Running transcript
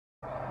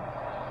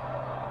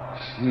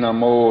นะ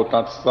โม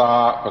ตัสสะ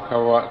ภะคะ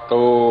วะโต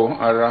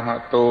อะระหะ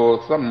โต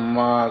สัมม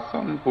าสั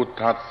มพุท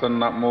ธัสสะ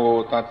นะโม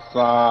ตัสส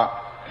ะ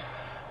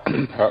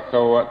ภะค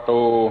ะวะโต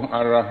อ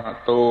ะระหะ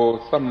โต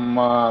สัมม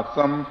า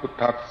สัมพุท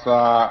ธัสส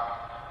ะ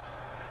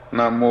น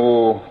ะโม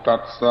ตั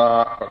สสะ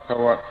ภะคะ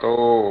วะโต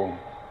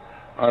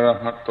อะระ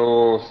หะโต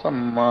สัม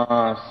มา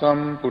สัม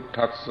พุท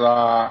ธัสสะ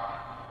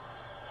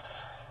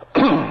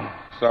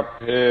สัพเ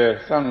พ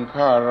สังข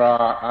ารา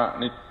อ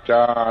นิจจ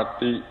า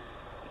ติ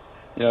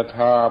ยถ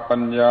าปั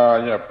ญญา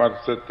ยปัส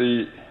สติ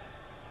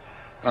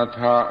อัฏ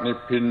ฐานิพ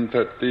พินท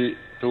ติ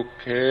ทุก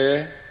เข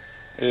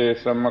เอ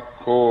สมัค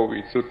โค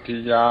วิสุทธิ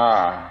ยา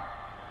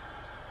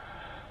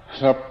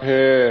สัพเพ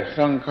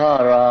สังขา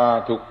รา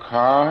ทุกข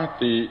า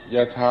ติย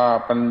ถา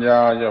ปัญญ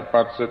าย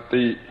ปัสส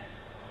ติ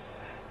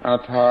อั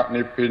ฏฐา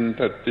นิพพิน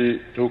ทติ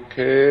ทุกเข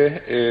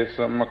เอส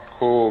มัคโค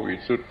วิ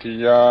สุทธิ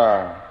ยา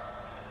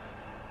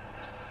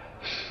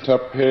สั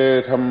พเพ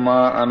ธัมม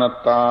าอนัต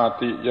ตา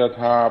ติย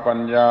ถาปัญ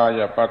ญา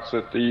ยปัสส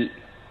ติ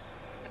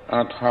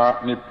อัฏฐา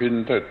นิพพิน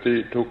ทติ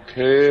ทุกเข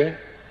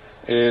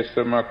เอส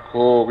มัคโค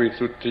วิ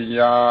สุทธิ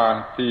ยา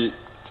ติ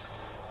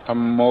ธั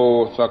มโม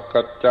สัก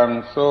กัจจัง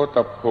โสต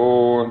โพ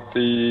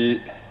ติ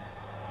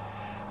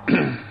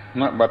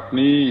ณ บัด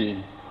นี้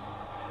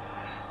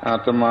อา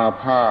ตมา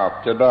ภาพ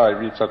จะได้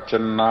วิสัช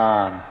นา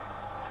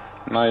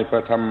ในพร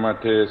ะธรรม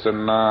เทศ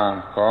นา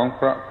ของพ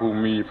ระผู้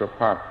มีพระ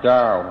ภาคเ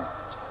จ้า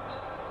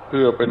เ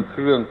พื่อเป็นเค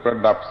รื่องประ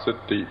ดับส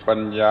ติปั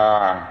ญญา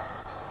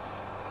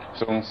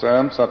ส่งเสริ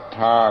มศรัทธ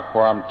าค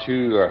วามเ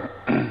ชื่อ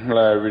แล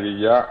ะวิริ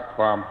ยะค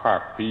วามภา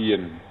คเพีย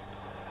ร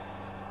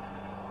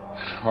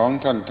ของ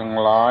ท่านทั้ง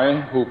หลาย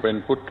ผู้เป็น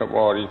พุทธบ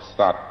ริ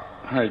ษัท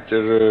ให้เจ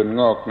ริญ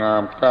งอกงา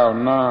มก้าว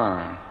หน้า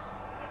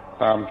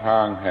ตามท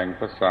างแห่งพ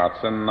ระศา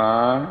สนา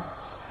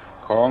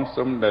ของส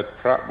มเด็จ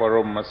พระบร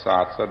มศา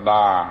สด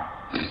า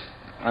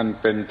อัน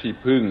เป็นที่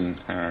พึ่ง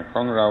ข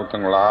องเรา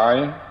ทั้งหลาย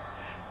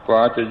กว่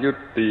าจะยุ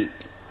ติ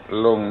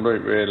ลงด้วย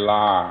เวล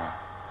า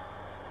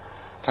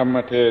ธรรม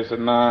เทศ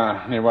นา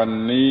ในวัน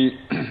นี้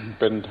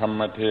เป็นธรร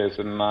มเทศ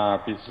นา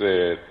พิเศ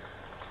ษ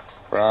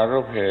ปราร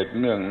ภเหตุ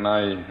เนื่องใน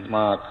ม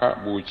าฆ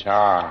บูช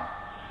า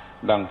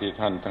ดังที่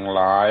ท่านทั้งห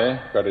ลาย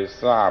ก็ได้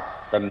ทราบ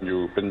กันอ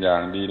ยู่เป็นอย่า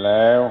งดีแ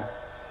ล้ว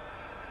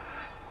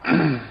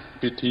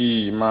พิธี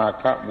มา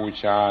ฆบู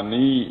ชา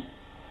นี้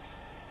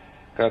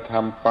กระท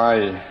ำไป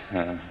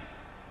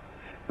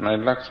ใน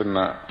ลักษณ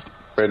ะ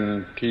เป็น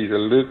ที่ร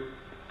ะลึก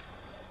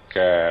แ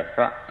ก่พ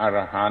ระอร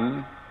หันต์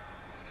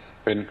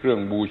เป็นเครื่อง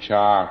บูช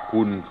า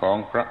คุณของ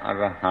พระอ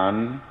รหัน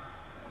ต์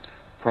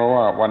เพราะ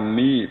ว่าวัน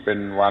นี้เป็น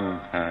วัน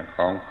ข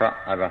องพระ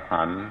อร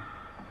หันต์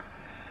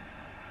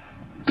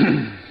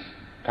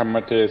ธรรม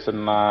เทศ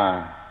นา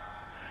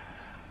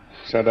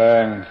แสด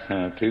ง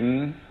ถึง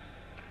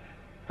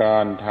กา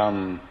รท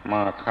ำม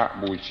าฆ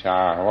บูชา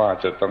ว่า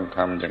จะต้องท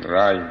ำอย่างไ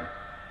ร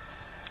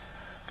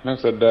และ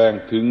แสดง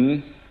ถึง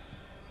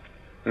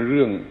เ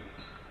รื่อง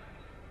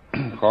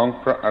ของ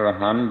พระอร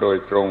หันต์โดย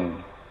ตรง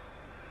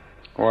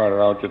ว่า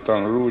เราจะต้อ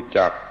งรู้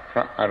จักพร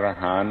ะอร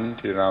หันต์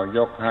ที่เราย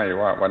กให้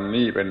ว่าวัน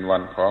นี้เป็นวั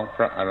นของพ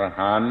ระอร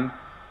หันต์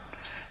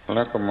แ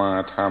ล้วก็มา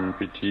ทำ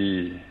พิธี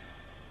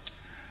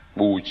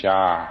บูช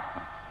า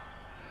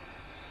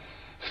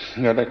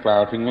เราได้กล่า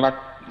วถึงลัก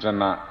ษ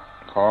ณะ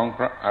ของพ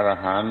ระอร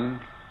หันต์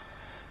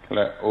แล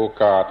ะโอ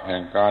กาสแห่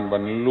งการบร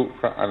รลุ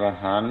พระอร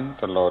หันต์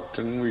ตลอด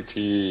ถึงวิ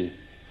ธี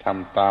ท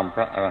ำตามพ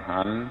ระอร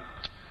หันต์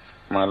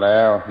มาแ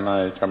ล้วใน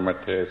ธรรม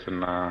เทศ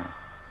นา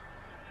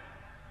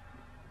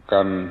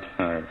กัน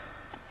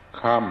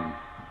ค่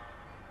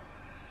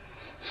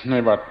ำใน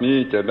บัดนี้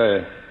จะได้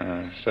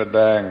แสด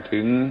ง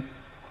ถึง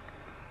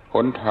ห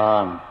นทา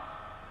ง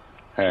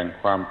แห่ง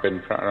ความเป็น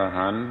พระอร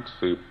หันต์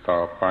สืบต่อ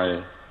ไป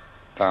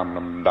ตามล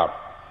ำดับ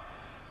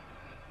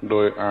โด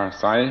ยอา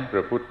ศัยพร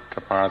ะพุทธ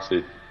ภาษิ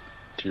ต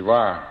ที่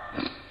ว่า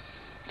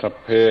สัพ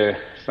เพ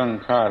สัง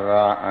ขาร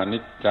าอนิ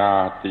จจา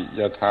ติ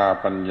ยถา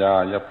ปัญญา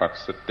ยปัส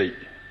สติ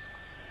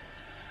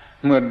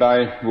เมื่อใด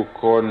บุค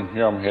คล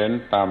ย่อมเห็น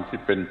ตามที่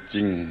เป็นจ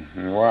ริง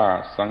ว่า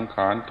สังข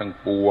ารทั้ง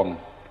ปวง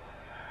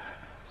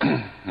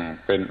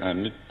เป็นอ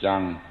นิจจั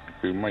ง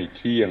คือไม่เ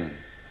ที่ยง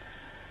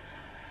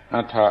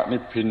อัฏฐานิ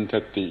พพินท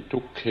ติทุ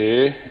กเข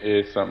เอ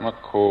สมัค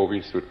โควิ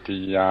สุทธิ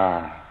ยา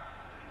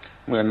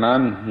เมื่อนั้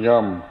นย่อ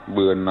มเ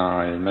บื่อหน่า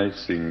ยใน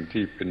สิ่ง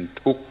ที่เป็น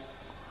ทุกข์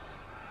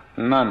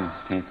นั่น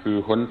คือ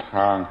หนท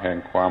างแห่ง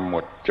ความหม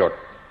ดจด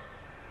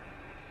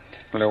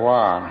แปลว่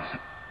า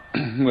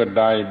เมื่อใ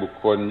ดบุค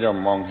คลย่อม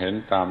มองเห็น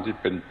ตามที่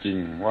เป็นจริง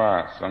ว่า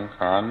สังข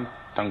าร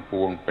ทั้งป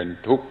วงเป็น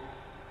ทุกข์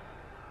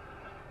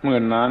เมื่อ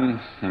นั้น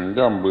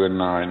ย่อมเบื่อ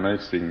หน่ายใน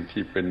สิ่ง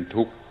ที่เป็น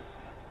ทุกข์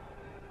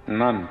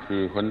นั่นคื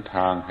อหนท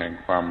างแห่ง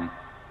ความ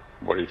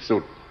บริสุ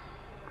ทธิ์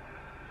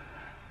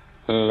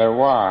และ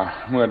ว่า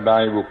เมื่อใด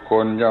บุคค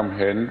ลย่อม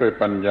เห็นด้วย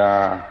ปัญญา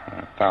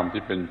ตาม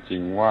ที่เป็นจริ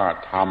งว่า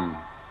ธรรม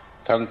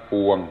ทั้งป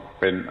วง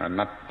เป็นอ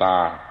นัตตา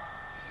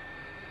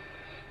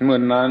เมื่อ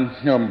นั้น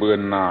ย่อมเบื่อ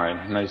หน่าย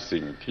ใน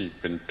สิ่งที่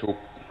เป็นทุก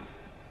ข์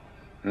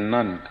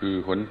นั่นคือ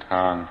หนท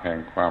างแห่ง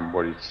ความบ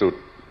ริสุท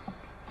ธิ์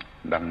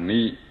ดัง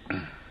นี้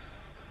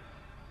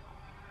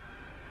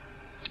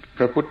พ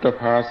ระพุทธ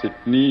ภาษิต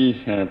นี้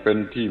เป็น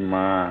ที่ม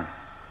า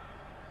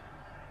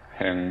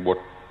แห่งบท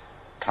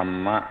ธรร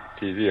มะ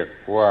ที่เรียก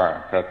ว่า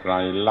พระไตร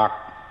ลักษ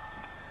ณ์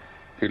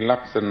คือลั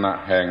กษณะ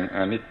แห่งอ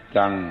นิจ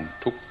จัง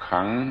ทุก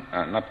ขังอ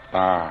นัตต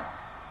า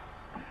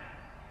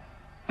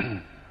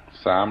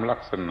 3 ลั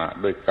กษณะ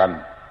ด้วยกัน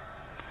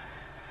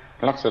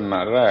ลักษณะ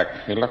แรก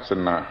คือลักษ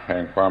ณะแห่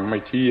งความไม่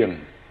เที่ยง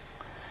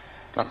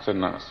ลักษ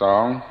ณะ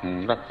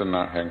2ลักษณ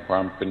ะแห่งควา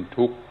มเป็น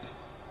ทุกข์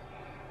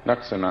ลั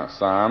กษณะ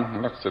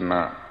3ลักษณ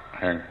ะ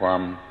แห่งควา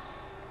ม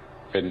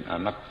เป็นอ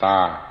นัตตา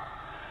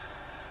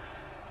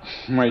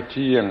ไม่เ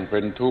ที่ยงเป็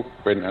นทุกข์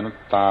เป็นอนัต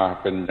ตา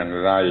เป็นอย่าง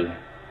ไร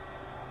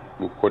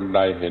บุคคลใด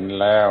เห็น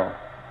แล้ว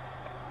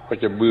ก็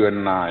จะเบื่อ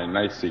หน่ายใน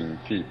สิ่ง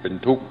ที่เป็น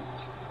ทุกข์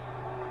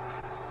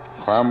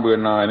ความเบื่อ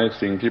หน่ายใน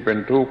สิ่งที่เป็น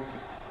ทุกข์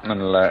นั่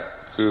นแหละ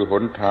คือห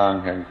นทาง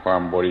แห่งควา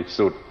มบริ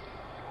สุทธิ์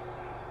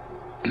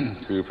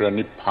คือพระ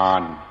นิพพา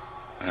น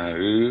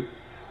หรือ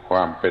คว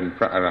ามเป็นพ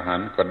ระอรหั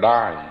นต์ก็ไ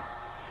ด้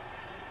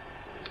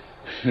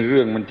เ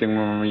รื่องมันจึง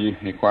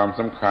มีความส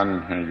ำคัญ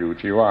อยู่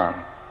ที่ว่า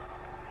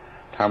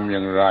ทำอย่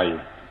างไร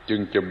จึ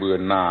งจะเบื่อ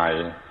หน่าย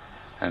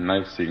ใน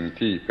สิ่ง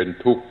ที่เป็น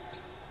ทุกข์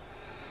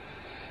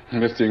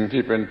และสิ่ง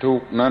ที่เป็นทุก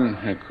ข์นั้น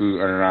คือ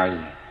อะไร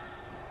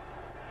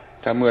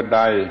ถ้าเมื่อใ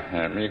ด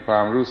มีควา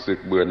มรู้สึก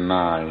เบื่อห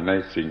น่ายใน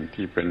สิ่ง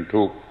ที่เป็น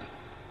ทุกข์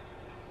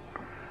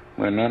เ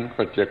มื่อนั้น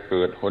ก็จะเ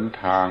กิดหน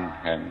ทาง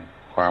แห่ง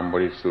ความบ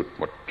ริสุทธิ์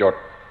หมดจด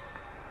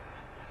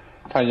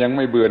ถ้ายังไ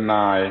ม่เบื่อห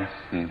น่าย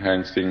แห่ง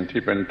สิ่ง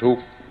ที่เป็นทุก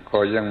ข์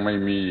ก็ยังไม่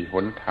มีห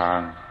นทาง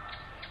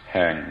แ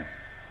ห่ง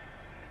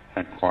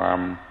ความ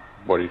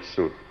บริ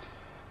สุทธิ์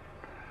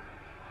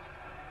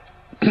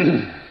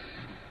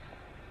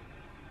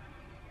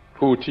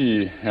ผู้ที่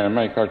ไ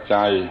ม่เข้าใจ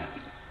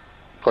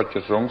ก็จะ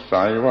สง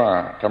สัยว่า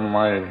ทำไม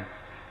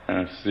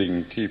สิ่ง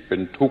ที่เป็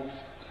นทุกข์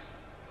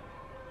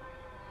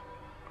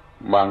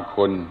บางค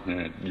น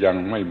ยัง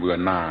ไม่เบื่อ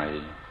หน่าย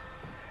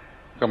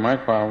ก็หมาย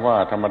ความว่า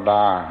ธรรมด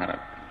า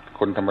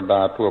คนธรรมด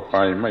าทั่วไป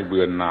ไม่เ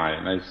บื่อหน่าย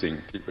ในสิ่ง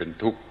ที่เป็น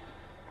ทุกข์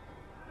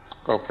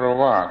ก็เพราะ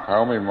ว่าเขา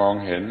ไม่มอง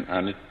เห็นอ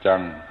นิจจั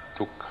ง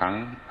ทุกขัง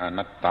อ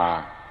นัตตา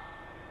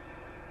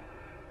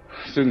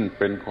ซึ่งเ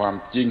ป็นความ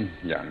จริง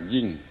อย่าง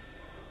ยิ่ง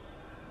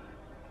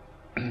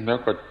แล้ว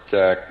ก็แจ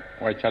ก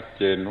ไว้ชัด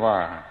เจนว่า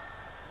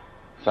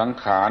สัง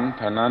ขารเ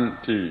ท่านั้น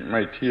ที่ไ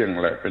ม่เที่ยง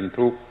และเป็น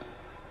ทุกข์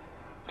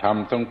ธรรม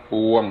ทั้งป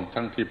วง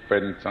ทั้งที่เป็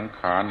นสัง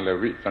ขารและ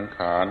วิสังข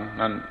าร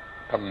นั่น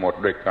ทั้งหมด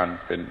ด้วยกัน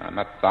เป็นอ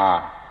นัตตา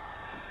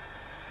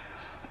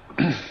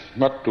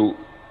วัตถุ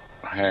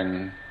แห่ง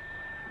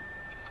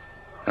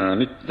อ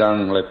นิจจัง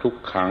และทุก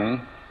ขัง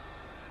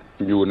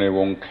อยู่ในว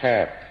งแค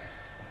บ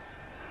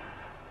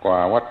กว่า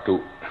วัตถุ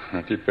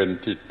ที่เป็น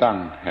ที่ตั้ง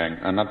แห่ง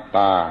อนัตต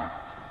า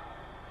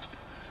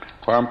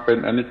ความเป็น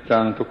อนิจจั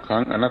งทุกขั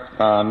งอนัต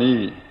ตานี้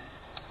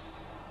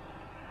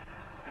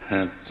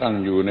ตั้ง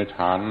อยู่ใน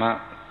ฐานะ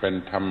เป็น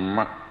ธรรม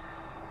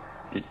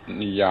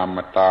นิยาม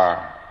ตา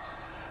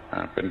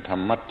เป็นธร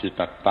รมัจจิ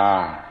ตตา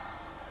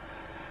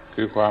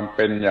คือความเ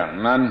ป็นอย่าง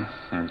นั้น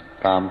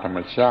ตามธรรม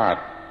ชา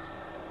ติ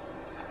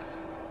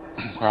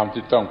ความ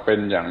ที่ต้องเป็น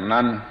อย่าง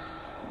นั้น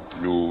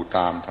อยู่ต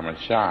ามธรรม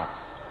ชาติ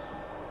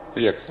เ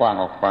รียกกว้าง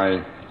ออกไป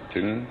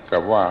ถึงกั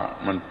บว่า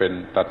มันเป็น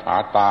ตถา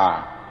ตา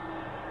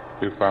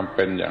คือความเ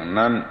ป็นอย่าง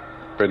นั้น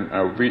เป็นอ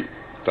วิ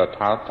ตถ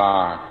าตา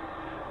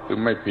คือ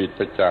ไม่ผิดไป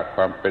จากค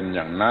วามเป็นอ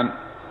ย่างนั้น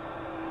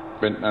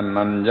เป็นอ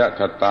นัญญ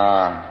ตตา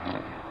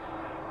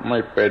ไม่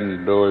เป็น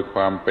โดยค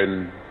วามเป็น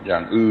อย่า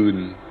งอื่น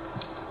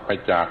ไป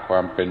จากควา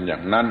มเป็นอย่า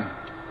งนั้น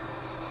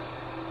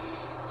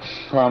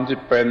ความที่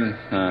เป็น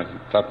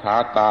ตถา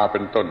ตาเป็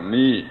นต้น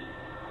นี้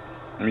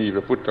มีพ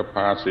ระพุทธภ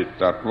าษิต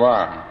ตรัสว่า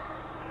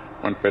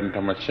มันเป็นธ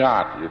รรมชา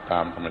ติอยู่ตา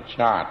มธรรมช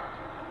าติ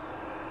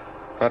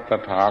พระต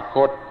ถาค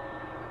ต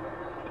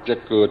จะ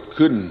เกิด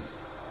ขึ้น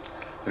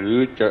หรือ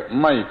จะ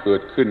ไม่เกิ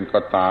ดขึ้น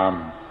ก็ตาม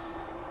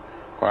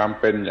ความ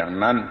เป็นอย่าง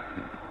นั้น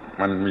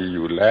มันมีอ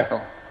ยู่แล้ว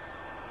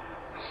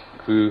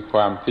คือคว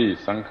ามที่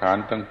สังขาร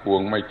ทั้งปว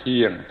งไม่เ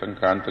ที่ยงสัง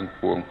ขารทั้ง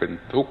ปวงเป็น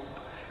ทุกข์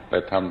และ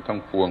ธรรมทั้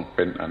งปวงเ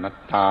ป็นอนัต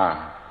ตา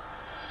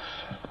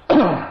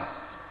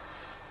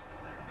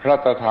พระ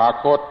ตถา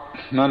คต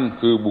นั่น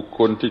คือบุคค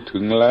ลที่ถึ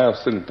งแล้ว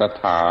ซึ่งต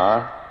ถา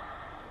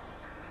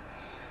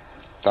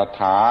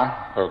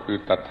ก็คือ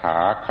ตถา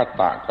คต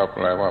ก็แป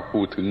ลว่า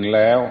ผู้ถึงแ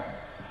ล้ว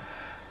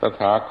ต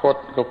ถาคต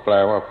ก็แปล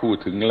ว่าผู้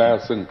ถึงแล้ว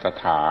ซึ่งต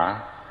ถา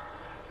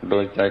โด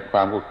ยใจคว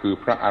ามก็คือ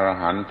พระอร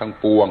หันต์ทั้ง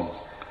ปวง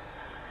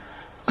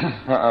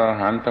พระอร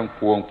หันต์ทั้ง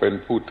ปวงเป็น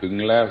ผู้ถึง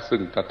แล้วซึ่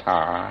งตถ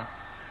า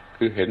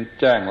คือเห็น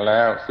แจ้งแ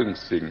ล้วซึ่ง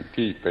สิ่ง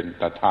ที่เป็น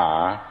ตถา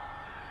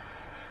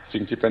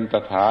สิ่งที่เป็นต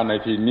ถาใน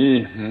ที่นี้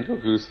ก็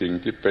คือสิ่ง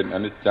ที่เป็นอ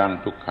นิจจัง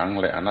ทุกขัง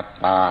และอนัต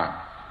ตา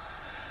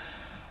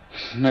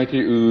ใน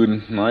ที่อื่น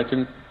หมายถึ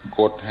ง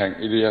กฎแห่ง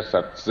อริยสั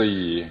จสี่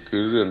คื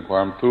อเรื่องคว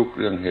ามทุกข์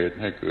เรื่องเหตุ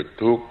ให้เกิด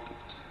ทุกข์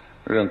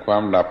เรื่องควา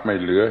มดับไม่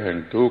เหลือแห่ง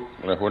ทุกข์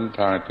และหน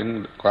ทางถึง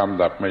ความ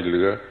ดับไม่เห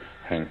ลือ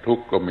แห่งทุก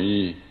ข์ก็มี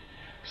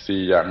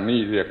สี่อย่างนี้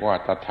เรียกว่า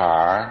ตถา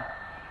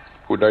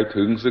ผู้ใด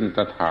ถึงซึ่งต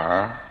ถา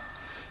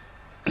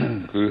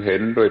คือเห็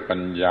นด้วยปั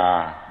ญญา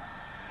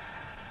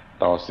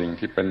ต่อสิ่ง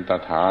ที่เป็นต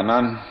ถา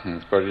นั้น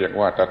ก็เรียก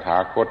ว่าตถา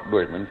คตด้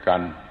วยเหมือนกั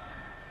น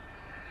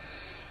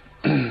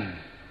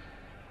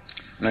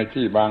ใน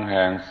ที่บางแ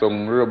ห่งทรง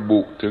ระบุ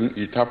ถึง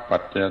อิทัปปั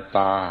จจยต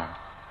า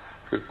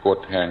คือกฎ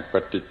แห่งป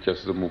ฏิจจ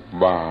สมุป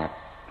บาท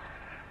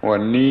วั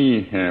นนี้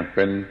เ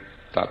ป็น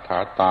ตถา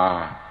ตา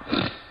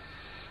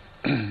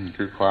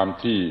คือความ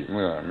ที่เ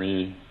มื่อมี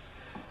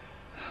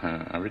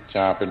อวิชช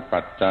าเป็นปั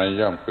จจัย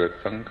ย่อมเกิด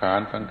สังขาร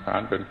สังขาร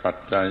เป็นปัจ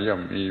จัยย่อ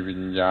มมีวิ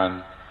ญญาณ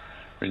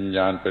วิญญ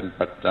าณเป็น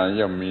ปัจจัย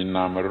ย่อมมีน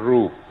าม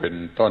รูปเป็น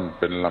ต้น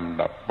เป็นลำ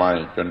ดับไป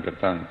จนกระ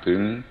ทั่งถึ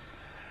ง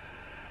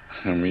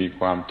มี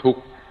ความทุก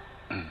ข์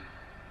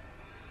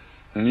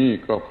นี่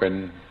ก็เป็น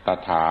ต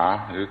ถา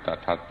หรือต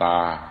ถาตา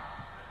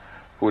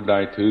ผู้ใด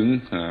ถึง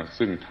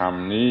ซึ่งธรรม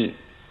นี้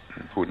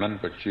ผู้นั้น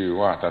ก็ชื่อ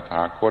ว่าตถ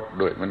าคต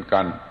ด้วยเหมือน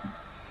กัน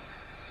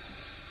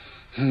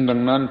ดัง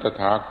นั้นต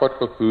ถาคต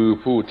ก็คือ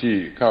ผู้ที่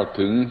เข้า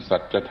ถึงสั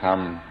จธรรม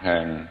แห่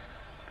ง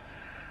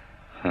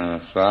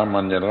สา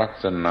มัญลัก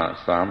ษณะ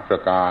3ปร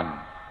ะการ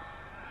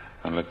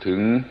และถึ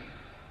ง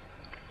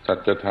สั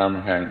จธรรม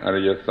แห่งอ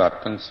ริยสัจ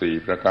ทั้ง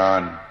4ประกา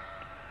ร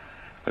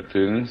และ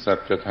ถึงสั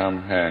จธรรม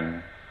แห่ง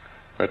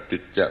ปฏิ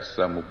จจส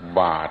มุปบ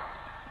าท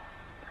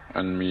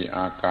อันมีอ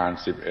าการ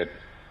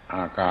11อ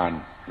าการ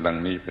ดัง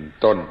นี้เป็น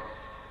ต้น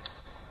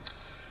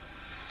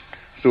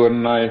ส่วน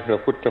ในพระ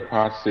พุทธภ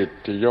าษิต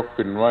ที่ยก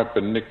ขึ้นไว้เป็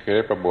นนิเค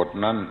ปบท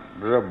นั้น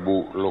ระบุ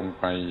ลง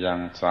ไปยัง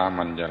สา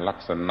มัญลัก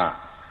ษณะ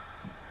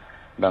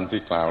ดัง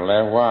ที่กล่าวแล้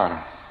วว่า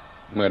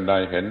เมื่อใด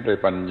เห็นโดย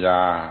ปัญญ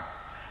า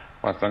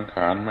ว่าสังข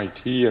ารไม่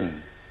เที่ยง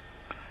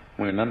เ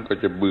มื่อนั้นก็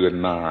จะเบื่อ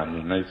หน่าย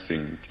ในสิ่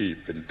งที่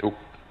เป็นทุก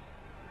ข์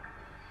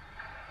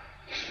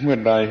เมื่อ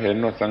ใดเห็น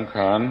ว่าสังข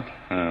าร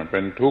เป็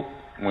นทุกข์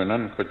เมื่อนั้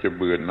นก็จะ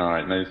เบื่อหน่าย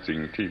ในสิ่ง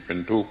ที่เป็น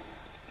ทุกข์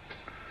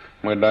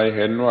เมื่อใดเ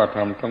ห็นว่าธร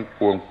รมทั้งป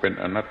วงเป็น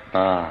อนัตต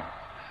า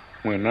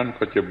เมื่อนั้น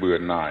ก็จะเบื่อ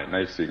หน่ายใน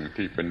สิ่ง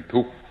ที่เป็น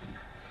ทุกข์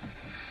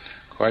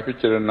ขอให้พิ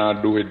จารณา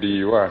ดูให้ดี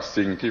ว่า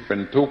สิ่งที่เป็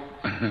นทุกข์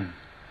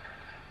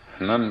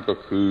นั่นก็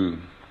คือ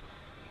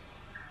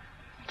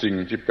สิ่ง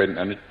ที่เป็น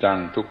อนิจจัง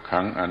ทุกขั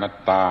งอนัต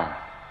ตา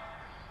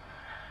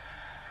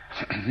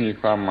มี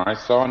ความหมาย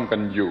ซ้อนกั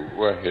นอยู่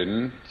ว่าเห็น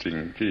สิ่ง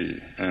ที่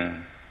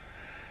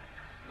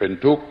เป็น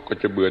ทุกข์ก็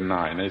จะเบื่อห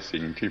น่ายใน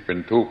สิ่งที่เป็น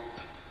ทุกข์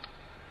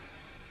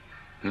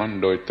มัน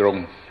โดยตรง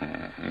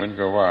เหมือน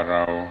กับว่าเร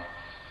า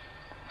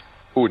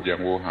พูดอย่าง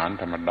โวหาร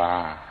ธรรมดา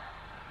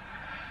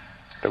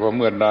แต่ว่าเ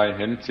มื่อใด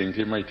เห็นสิ่ง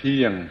ที่ไม่เ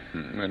ที่ยง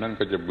เมื่อนั้น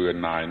ก็จะเบื่อ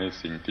หน่ายใน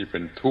สิ่งที่เป็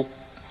นทุกข์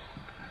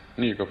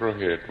นี่ก็เพราะ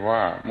เหตุว่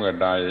าเ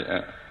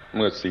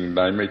มื่อสิ่งใ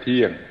ดไม่เ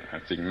ที่ยง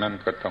สิ่งนั้น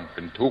ก็ต้องเ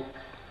ป็นทุกข์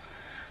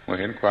เมื่อ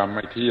เห็นความไ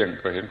ม่เที่ยง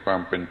ก็เห็นควา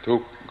มเป็นทุ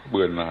กข์ก็เ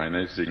บื่อหน่ายใน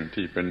สิ่ง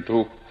ที่เป็น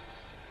ทุกข์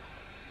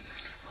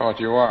ข้อ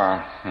ที่ว่า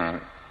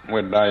เมื่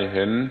อใดเ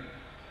ห็น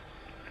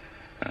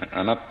อ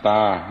นัตต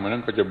าเมื่อนั้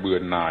นก็จะเบื่อ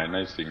หน่ายใน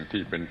สิ่ง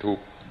ที่เป็นทุก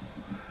ข์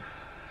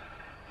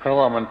เพราะ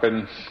ว่ามันเป็น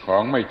ขอ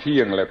งไม่เที่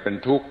ยงและเป็น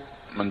ทุกข์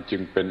มันจึ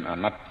งเป็นอ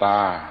นัตตา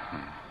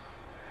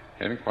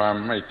เห็นความ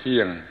ไม่เที่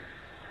ยง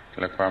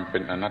และความเป็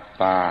นอนัต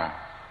ตา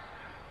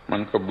มั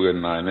นก็เบื่อ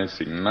หน่ายใน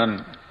สิ่งนั้น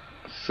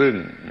ซึ่ง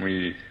มี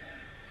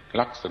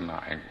ลักษณะ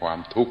แห่งความ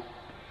ทุกข์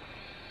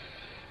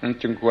มัน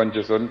จึงควรจ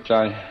ะสนใจ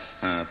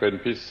เป็น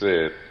พิเศ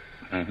ษ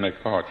ใน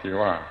ข้อที่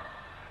ว่า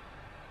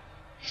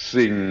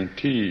สิ่ง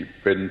ที่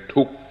เป็น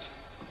ทุกข์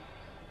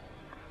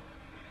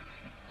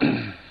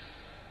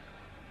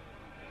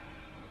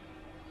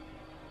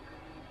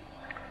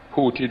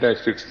ผู้ที่ได้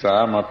ศึกษา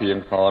มาเพียง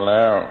พอแ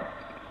ล้ว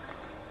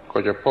ก็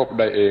จะพบ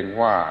ได้เอง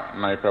ว่า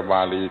ในพระบ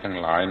าลีทั้ง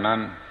หลายนั้น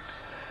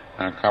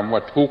คำว่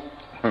าทุกข์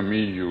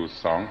มีอยู่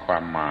2ควา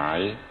มหมาย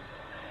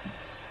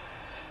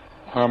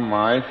ความหม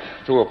าย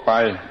ทั่วไป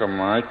ก็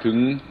หมายถึง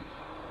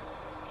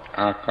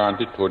อาการ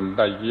ที่ทนไ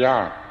ด้ย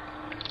าก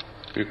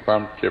คือควา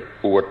มเจ็บ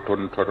ปวดท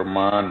นทรม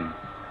าน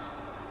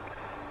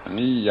อัน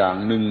นี้อย่าง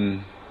หนึ่ง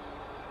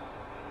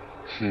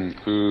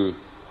คือ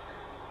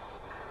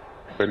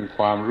เป็นค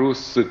วามรู้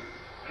สึก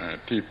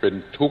ที่เป็น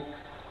ทุกข์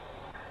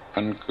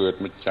อันเกิด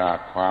มาจาก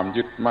ความ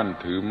ยึดมั่น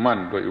ถือมั่น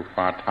ด้วยอุป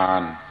าทา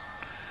น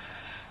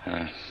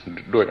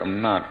ด้วยอ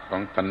ำนาจขอ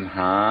งตัณห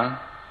า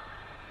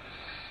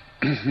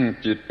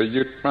จิตไป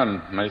ยึดมั่น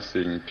ใน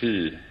สิ่งที่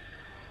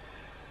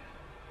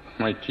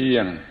ไม่เที่ย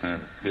ง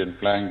เปลี่ยนแ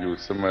ปลงอยู่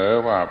เสมอ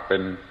ว่าเป็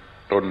น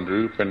ตนหรื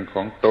อเป็นข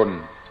องตน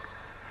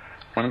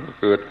มันก็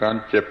เกิดการ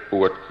เจ็บป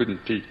วดขึ้น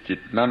ที่จิต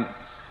นั้น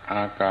อ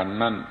าการ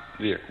นั้น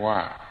เรียกว่า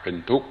เป็น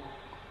ทุกข์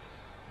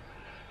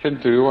เช่น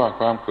ถือว่า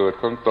ความเกิด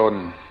ของตน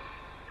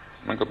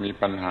มันก็มี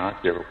ปัญหา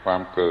เกี่ยวกับควา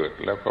มเกิด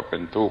แล้วก็เป็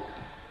นทุกข์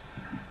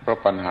เพราะ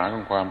ปัญหาข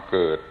องความเ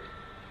กิด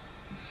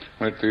เ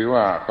มื่อถือ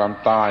ว่าความ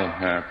ตาย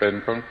เป็น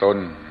ของตน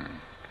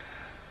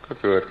ก็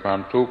เกิดความ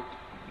ทุกข์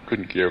ขึ้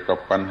นเกี่ยวกับ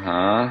ปัญห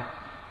า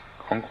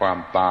ของความ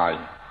ตาย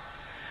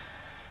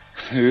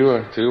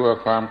ถือว่า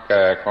ความแ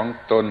ก่ของ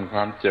ตนคว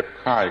ามเจ็บ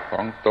ไข้ข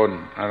องตน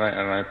อะ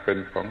ไรเป็น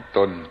ของต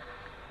น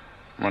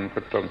มันก็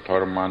ต้องท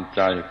รมานใ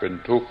จเป็น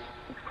ทุกข์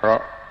เพราะ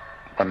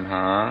ปัญห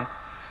า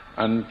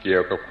อันเกี่ย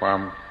วกับความ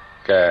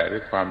แก่หรื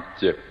อความ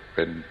เจ็บเ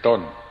ป็นต้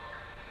น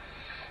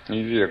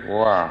นี่เรียก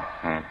ว่า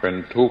เป็น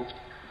ทุกข์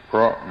เพร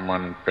าะมั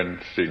นเป็น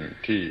สิ่ง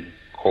ที่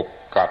ขบ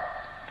กัด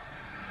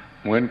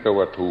เหมือนกับ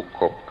ว่าถูก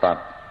ขบกัด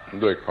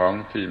ด้วยของ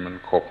ที่มัน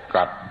ขบ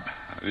กัด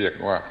เรียก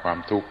ว่าความ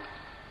ทุกข์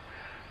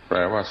แปล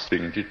ว่าสิ่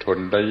งที่ทน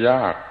ได้ย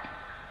าก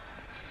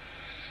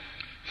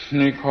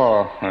นี่ข้อ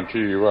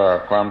ที่ว่า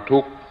ความทุ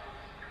กข์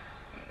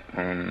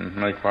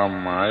ในความ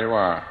หมาย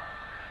ว่า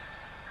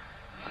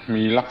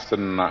มีลักษ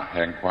ณะแ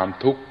ห่งความ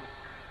ทุกข์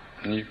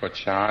นี่ก็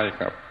ใช้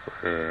กับ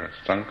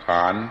สังข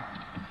าร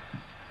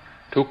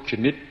ทุกช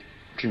นิด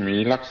ที่มี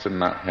ลักษ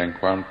ณะแห่ง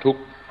ความทุก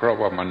ข์เพราะ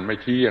ว่ามันไม่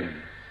เที่ยง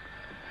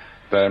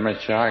แต่ไม่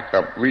ใช้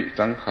กับวิ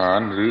สังขาร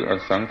หรืออ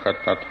สังข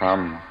ตธรรม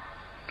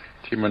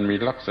ที่มันมี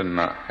ลักษณ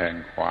ะแห่ง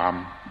ความ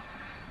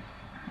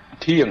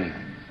เที่ยง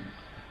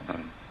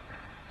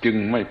จึง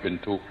ไม่เป็น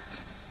ทุกข์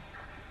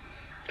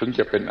ถึงจ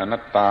ะเป็นอนั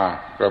ตตา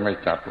ก็ไม่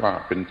จัดว่า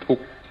เป็นทุก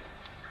ข์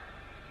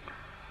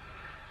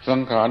สั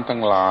งขารทั้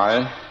งหลาย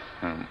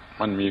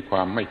มันมีคว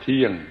ามไม่เ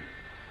ที่ยง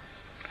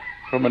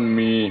เพราะมัน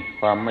มี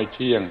ความไม่เ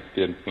ที่ยงเป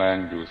ลี่ยนแปลง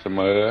อยู่เส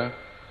มอ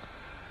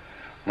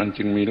มัน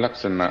จึงมีลัก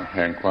ษณะแ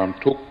ห่งความ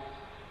ทุกข์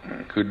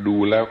คือดู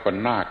แล้วก็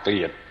น่าเก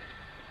ลียด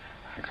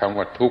คำ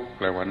ว่าทุกข์แ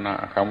ปลว่าน่า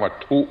คำว่า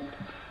ทุ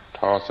ท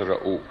อสระ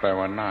อุแปล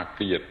ว่าน่าเก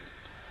ลียด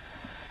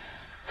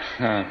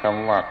ค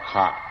ำว่าข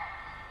ะ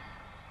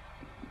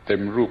เต็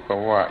มรูปค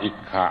ำว่าอิก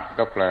ขะ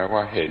ก็แปลว่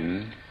าเห็น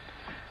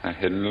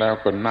แล้ว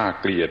ก็น่า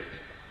เกลียด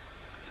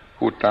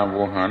พูดตามโว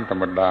หารธร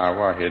รมดา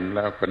ว่าเห็นแ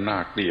ล้วก็น่า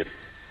เกลียด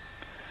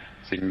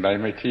สิ่งใด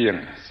ไม่เที่ยง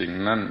สิ่ง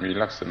นั้นมี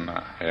ลักษณะ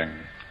แห่ง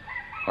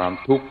ความ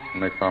ทุกข์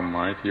ในความหม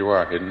ายที่ว่า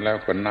เห็นแล้ว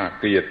ก็น่า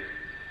เกลียด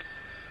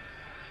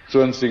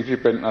ส่วนสิ่งที่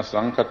เป็นอ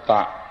สังขต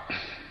ะ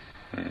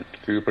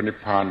คือพระนิพ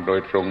พานโดย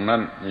ตรงนั้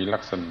นมีลั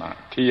กษณะ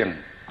เที่ยง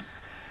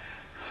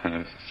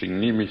สิ่ง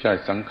นี้ไม่ใช่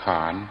สังข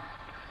าร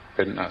เ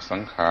ป็นอสั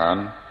งขาร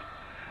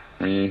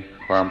มี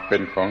ความเป็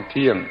นของเ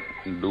ที่ยง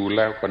ดูแ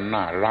ล้วก็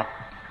น่ารัก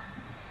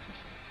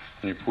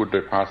นี่พูดโด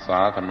ยภาษา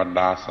ธรรมด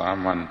าสา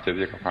มัญจะเ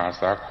รียกภา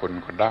ษาคน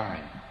ก็ได้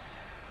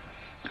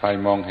ใคร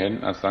มองเห็น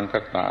อสังข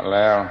ตะแ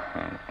ล้ว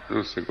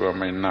รู้สึกว่า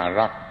ไม่น่า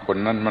รักคน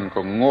นั้นมัน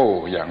ก็โง่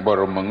อย่างบ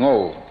รมโง่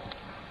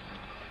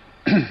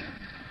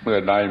เมื่อ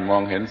ใดมอ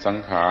งเห็นสัง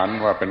ขาร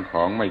ว่าเป็นข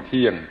องไม่เ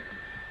ที่ยง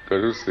ก็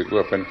รู้สึก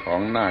ว่าเป็นของ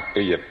น่าเก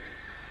ลียด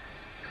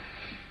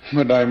เ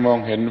มื่อใดมอง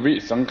เห็นวิ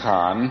สังข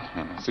าร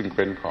ซึ่งเ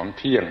ป็นของ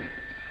เที่ยง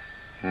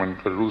มัน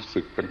ก็รู้สึ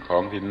กเป็นขอ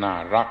งที่น่า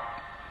รัก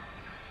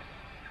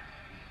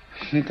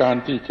การ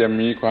ที่จะ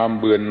มีความ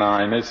เบื่อหน่า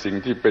ยในสิ่ง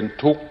ที่เป็น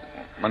ทุกข์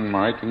มันหม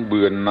ายถึงเ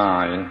บื่อหน่า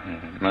ย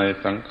ใน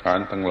สังขาร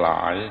ทั้งหล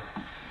าย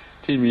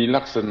ที่มี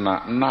ลักษณะ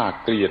น่า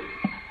เกลียด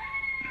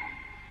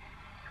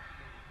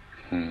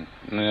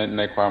ใ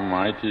นความหม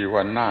ายที่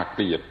ว่าน่าเก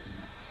ลียด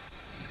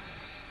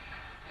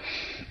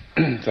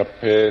สัพเ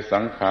พสั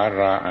งขา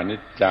ราอนิ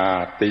จจา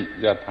ติ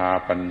ยถา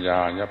ปัญญา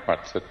ยปัส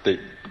สติ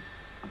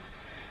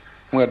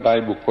เมื่อใด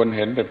บุคคลเ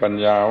ห็นด้วยปัญ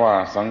ญาว่า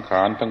สังข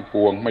ารทั้งป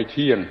วงไม่เ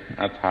ที่ยง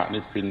อัฏฐนิ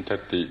พพินท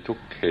ติทุก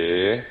เข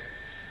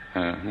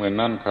เมื่อ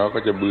นั้นเขาก็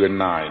จะเบื่อ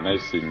หน่ายใน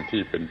สิ่ง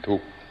ที่เป็นทุ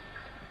กข์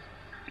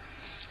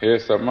เอ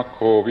สมัคโค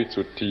วิ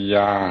สุทธิย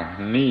า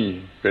นี่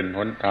เป็นห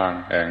นทาง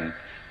แห่ง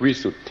วิ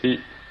สุทธิ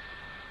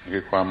คื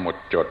อความหมด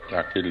จดจ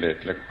ากกิเลส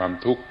และความ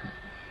ทุกข์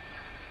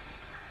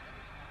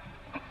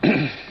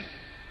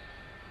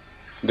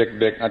เ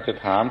ด็กๆอาจจะ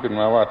ถามขึ้น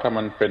มาว่าถ้า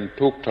มันเป็น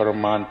ทุกข์ทร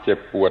มานเจ็บ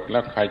ปวดแล้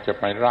วใครจะ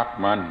ไปรัก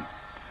มัน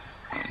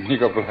นี่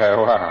ก็แปล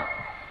ว่า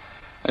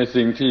ไอ้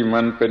สิ่งที่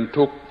มันเป็น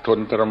ทุกข์ทน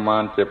ทรมา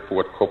นเจ็บป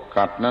วดขบ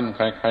กัดนั่นใ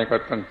ครๆก็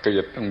ต้องเกลี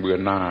ยดต้องเบื่อ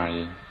หน่าย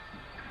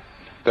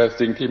แต่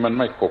สิ่งที่มัน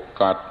ไม่ขบ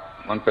กัด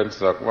มันเป็น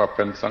สักว่าเ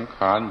ป็นสังข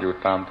ารอยู่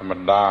ตามธรรม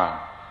ดา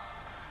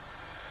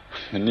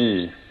นี่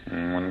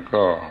มัน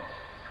ก็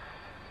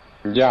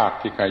ยาก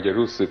ที่ใครจะ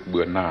รู้สึกเ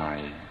บื่อหน่าย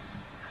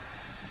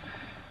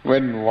เ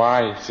ว้นไว้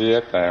เสีย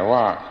แต่ว่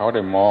าเขาไ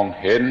ด้มอง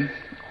เห็น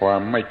ควา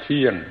มไม่เ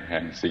ที่ยงแห่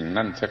งสิ่ง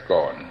นั้นซะ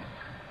ก่อน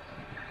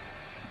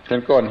เช่น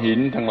ก้อนหิน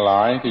ทั้งหล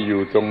ายที่อ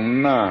ยู่ตรง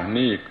หน้า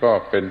นี่ก็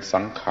เป็น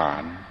สังขา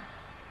ร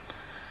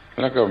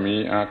แล้วก็มี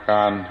อาก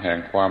ารแห่ง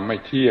ความไม่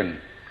เที่ยง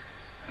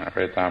ไป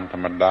ตามธร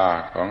รมดา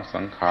ของ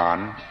สังขาร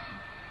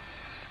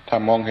ถ้า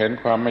มองเห็น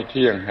ความไม่เ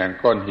ที่ยงแห่ง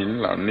ก้อนหิน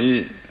เหล่านี้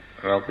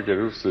เราก็จะ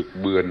รู้สึก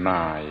เบื่อห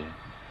น่าย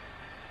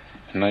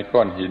ในก้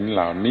อนหินเ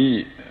หล่านี้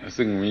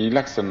ซึ่งมี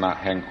ลักษณะ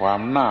แห่งความ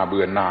น่าเ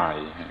บื่อหน่าย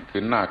คื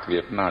อน่าเกลี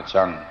ยดน่า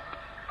ชัง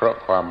เพราะ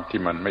ความที่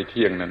มันไม่เ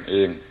ที่ยงนั่นเอ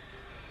ง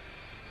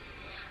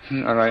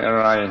อะไ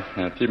ร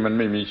ที่มันไ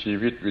ม่มีชี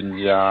วิตวิญ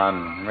ญาณ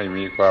ไม่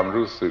มีความ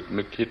รู้สึก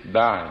นึกคิดไ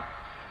ด้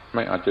ไ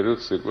ม่อาจจะรู้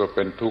สึกว่าเ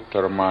ป็นทุกข์ท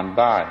รมาน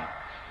ได้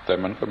แต่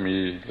มันก็มี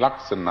ลัก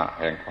ษณะ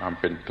แห่งความ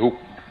เป็นทุกข์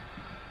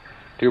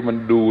ที่มัน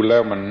ดูแล้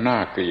วมันน่า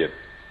เกลียด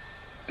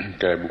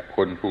แก่บุคค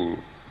ลผู้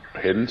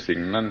เห็นสิ่ง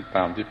นั้นต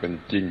ามที่เป็น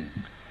จริง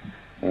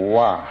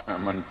ว่า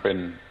มันเป็น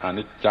อ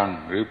นิจจัง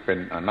หรือเป็น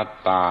อนัต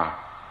ตา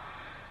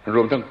ร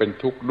วมทั้งเป็น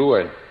ทุกข์ด้ว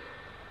ย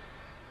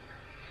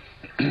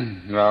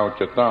เรา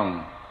จะต้อง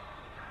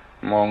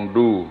มอง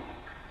ดู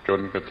จ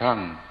นกระทั่ง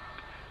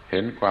เห็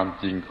นความ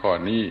จริงข้อ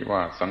นี้ว่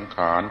าสังข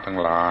ารทั้ง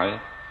หลาย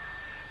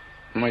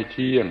ไม่เ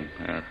ที่ยง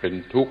เป็น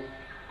ทุกข์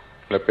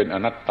และเป็นอ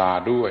นัตตา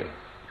ด้วย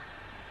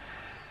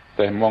แ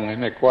ต่มองใ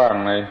ห้กว้าง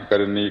ในก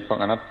รณีของ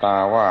อนัตตา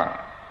ว่า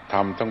ธร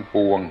รมทั้งป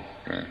วง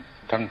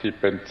ทั้งที่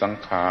เป็นสัง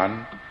ขาร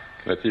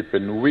และที่เป็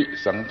นวิ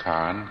สังข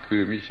ารคื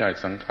อไม่ใช่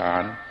สังขา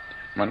ร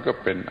มันก็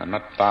เป็นอนั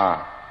ตตา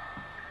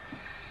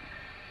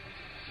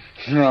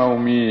เรา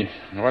มี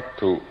วัต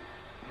ถุ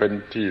เป็น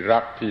ที่รั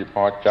กที่พ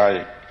อใจ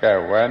แก้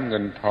วแหวนเงิ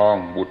นทอง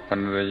บุตรภร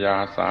รยา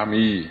สา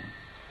มี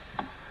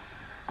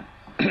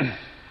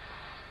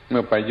เ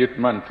มื่อไปยึด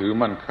มั่นถือ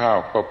มั่นเข้า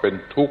ก็เป็น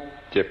ทุกข์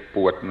เจ็บป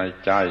วดใน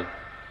ใจ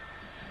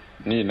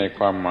นี่ในค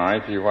วามหมาย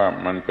ที่ว่า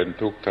มันเป็น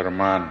ทุกข์ทร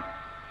มาน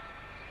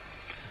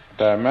แ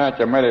ต่แม้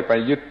จะไม่ได้ไป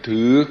ยึด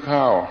ถือเ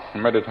ข้า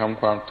ไม่ได้ท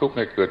ำความทุกข์ใ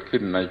ห้เกิดขึ้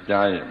นในใจ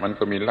มัน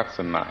ก็มีลักษ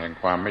ณะแห่ง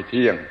ความไม่เ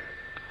ที่ยง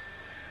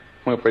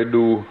เมื่อไป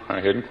ดู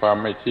เห็นความ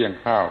ไม่เที่ยง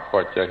เข้าก็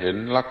จะเห็น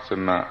ลักษ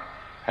ณะ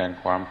แห่ง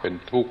ความเป็น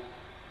ทุกข์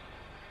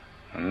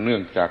เนื่อ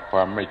งจากคว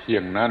ามไม่เที่ย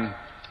งนั้น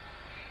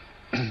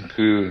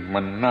คือ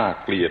มันน่า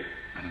เกลียด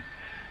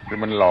หรือ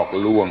มันหลอก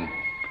ลวง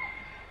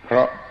เพร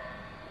าะ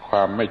คว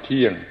ามไม่เ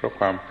ที่ยงเพราะ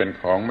ความเป็น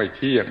ของไม่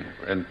เที่ยง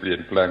เป็นเปลี่ย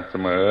นแปลงเส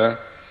มอ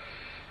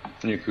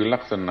นี่คือลั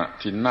กษณะ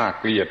ที่น่า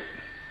เกลียด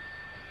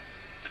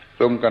ต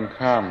รงกัน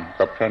ข้าม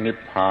กับพระนิพ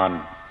พาน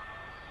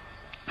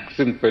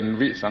ซึ่งเป็น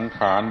วิสังข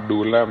ารดู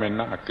แล้วไม่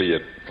น่าเกลีย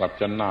ดกลับ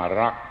จะน่า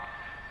รัก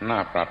น่า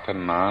ปรารถ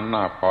นา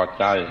น่าพอ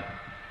ใจ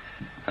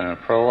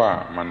เพราะว่า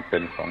มันเป็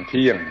นของเ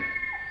ที่ยง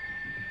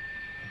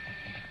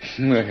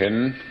เมื่อเห็น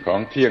ขอ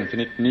งเที่ยงช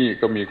นิดนี้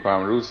ก็มีความ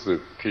รู้สึ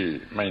กที่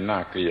ไม่น่า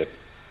เกลียด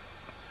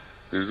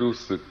หรือรู้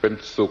สึกเป็น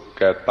สุขแ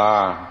ก่ตา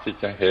ที่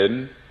จะเห็น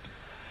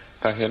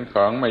ถ้าเห็นข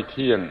องไม่เ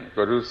ที่ยง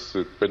ก็รู้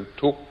สึกเป็น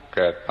ทุกข์แ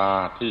ก่ตา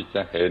ที่จ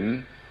ะเห็น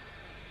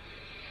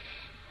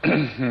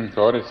ข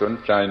อได้สน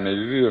ใจใน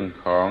เรื่อง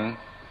ของ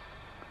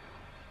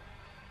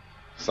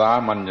สา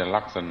มัญ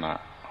ลักษณะ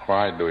ไ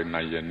ว้โดย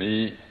นัย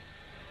นี้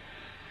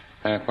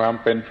ความ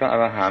เป็นพระอ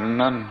รหันต์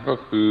นั่นก็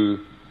คือ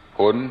ผ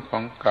ลขอ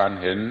งการ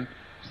เห็น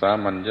สา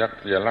มัญ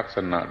ลักษ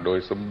ณะโดย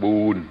สม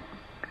บูรณ์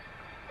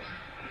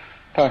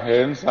ถ้าเห็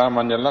นสา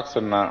มัญลักษ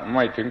ณะไ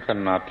ม่ถึงข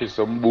นาดที่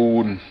สมบู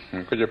รณ์มั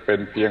นก็จะเป็น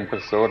เพียงพร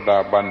ะโสดา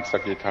บันส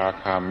กิทา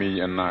คามี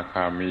อนาค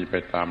ามีไป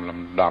ตามล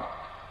ำดับ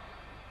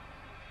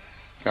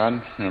การ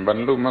บรร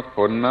ลุมรรคผ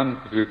ลนั้น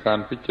คือการ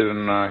พิจาร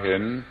ณาเห็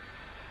น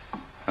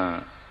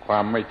ควา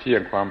มไม่เที่ย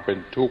งความเป็น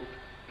ทุกข์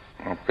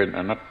เป็นอ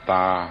นัตต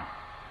า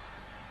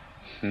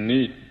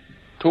นี่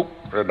ทุก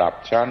ระดับ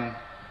ชั้น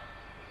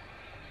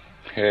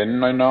เห็น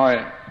น้อย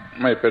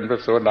ๆไม่เป็นพระ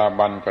โสดา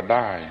บันก็ไ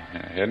ด้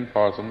เห็นพ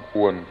อสมค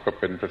วรก็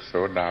เป็นพระโส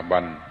ดาบั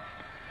น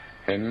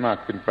เห็นมาก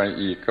ขึ้นไป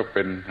อีกก็เ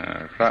ป็น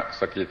พระส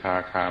กิทา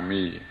คา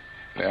มี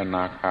และอน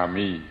าคา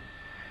มี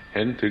เ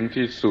ห็นถึง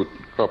ที่สุด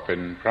ก็เป็น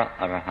พระ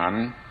อรหัน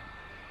ต์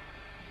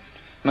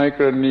ในก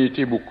รณี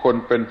ที่บุคคล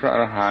เป็นพระอ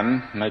รหันต์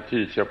ใน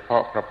ที่เฉพา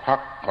ะพระพัก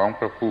ตร์ของพ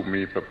ระผู้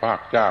มีพระภาค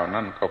เจ้า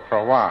นั่นก็เพรา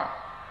ะว่า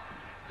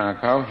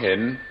เขาเห็น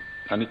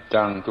อนิจ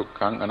จังทุก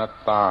ขังอนัต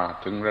ตา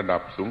ถึงระดั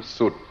บสูง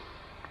สุด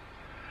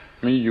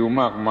มีอยู่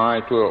มากมาย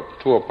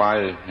ทั่วไป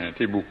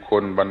ที่บุคค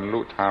ลบรรลุ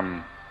ธรรม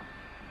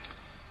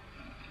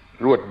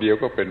รวดเดียว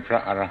ก็เป็นพระ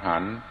อรหั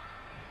นต์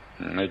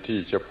ในที่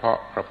เฉพาะ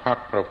พระพักต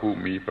ร์พระผู้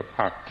มีพระภ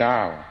าคเจ้า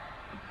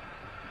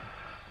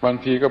บาง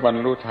ทีก็บรร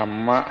ลุธรร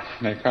มะ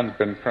ในขั้นเ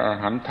ป็นพระอร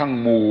หันต์ทั้ง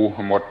หมู่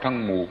หมดทั้ง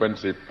หมู่เป็น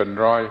10เป็น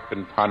ร้อยเป็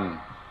นพัน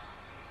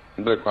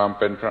ด้วยความเ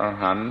ป็นพระอร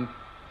หันต์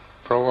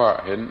เพราะว่า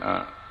เห็นอ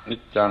นิ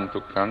จจังทุ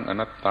กขังอ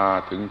นัตตา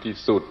ถึงที่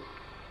สุด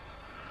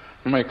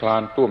ไม่คลา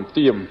นต้วมเ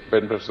ตี้ยมเป็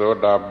นพระโส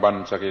ดาบัน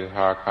สกิท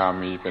าคา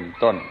มีเป็น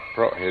ต้นเพ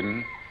ราะเห็น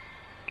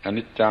อ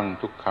นิจจัง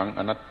ทุกขัง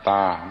อนัตต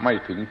าไม่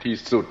ถึงที่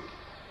สุด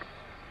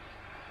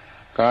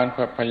การ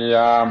พยาย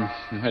าม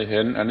ให้เ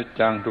ห็นอนิจ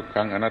จังทุก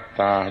ขังอนัต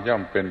ตาย่อ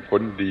มเป็นผ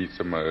ลดีเส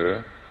มอ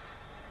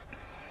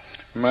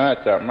แม้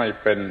จะไม่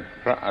เป็น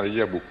พระอริ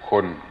ยบุคค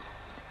ล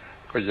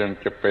ก็ยัง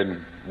จะเป็น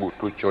บุ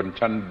ถุชน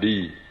ชั้นดี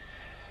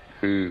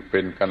คือเป็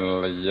นกั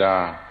ลยา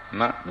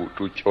ณบุ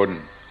ถุชน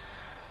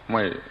ไ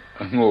ม่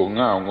โง่เ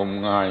ง่างม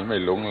งายไม่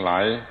หลงไหล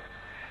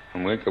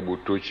เหมือนกับบุ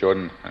ถุชน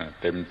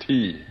เต็ม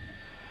ที่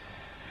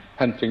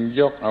ท่านจึง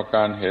ยกเอาก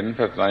ารเห็นพ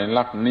ระไตร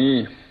ลักษณ์นี้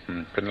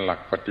เป็นหลัก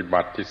ปฏิบั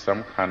ติที่ส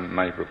ำคัญใ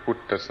นพระพุท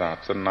ธศา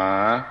สนา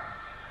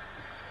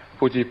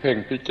ผู้ที่เพ่ง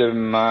พิจาร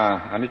ณา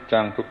อนิจจั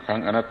งทุกขัง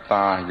อนัตต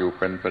าอยู่เ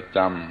ป็นประจ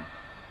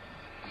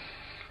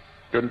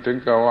ำจนถึง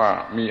กับว่า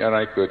มีอะไร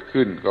เกิด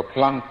ขึ้นก็พ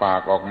ลั่งปา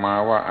กออกมา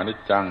ว่าอนิจ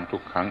จังทุ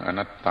กขังอ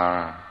นัตตา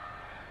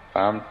ต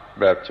าม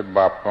แบบฉ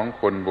บับของ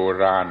คนโบ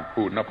ราณ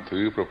ผู้นับถื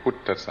อพระพุท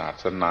ธศา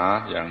สนา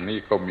อย่างนี้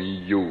ก็มี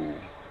อยู่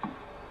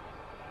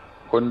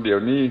คนเดี๋ยว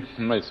นี้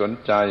ไม่สน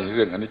ใจเ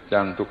รื่องอนิจ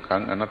จังทุกขั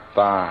งอนัต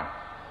ตา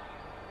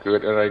เกิ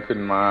ดอะไรขึ้น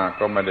มา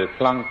ก็ไม่ได้พ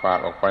ลั่งปาก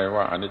ออกไป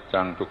ว่าอนิจ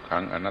จังทุกขั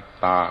งอนัต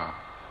ตา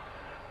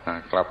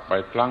กลับไป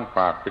พลั่งป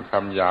ากเป็นค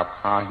ำหยาบ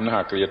คายน่า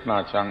เกลียดน่า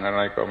ชังอะไ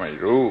รก็ไม่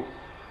รู้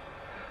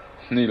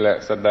นี่แหละ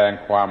แสดง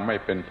ความไม่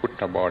เป็นพุท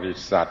ธบริ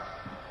ษัท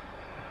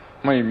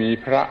ไม่มี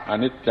พระอ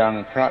นิจจัง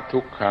พระทุ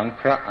กขัง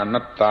พระอ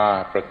นัตตา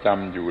ประจ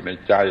ำอยู่ใน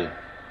ใจ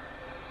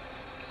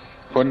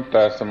คนแ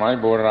ต่สมัย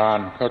โบรา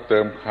ณเขาเติ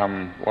มค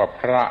ำว่า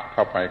พระเข้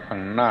าไปข้า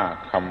งหน้า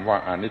คำว่า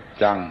อนิจ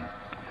จัง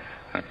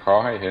ขอ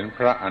ให้เห็นพ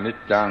ระอนิจ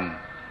จัง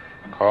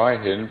ขอให้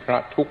เห็นพระ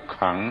ทุก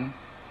ขัง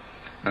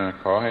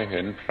ขอให้เ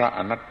ห็นพระอ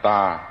นัตต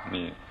า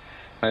นี่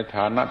ในฐ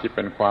านะที่เ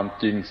ป็นความ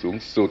จริงสูง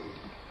สุด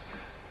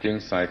จึง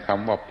ใส่ค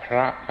ำว่าพร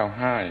ะเข้า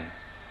ให้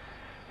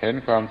เห็น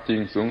ความจริง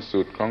สูงสุ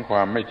ดของคว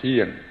ามไม่เที่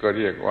ยงก็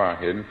เรียกว่า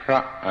เห็นพระ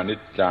อนิ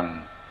จจัง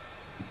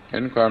เห็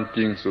นความจ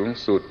ริงสูง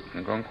สุด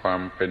ของควา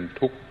มเป็น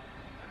ทุกข์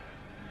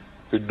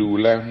คือดู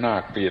แล้วน่า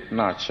เกลียด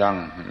น่าชัง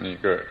นี่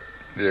ก็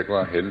เรียกว่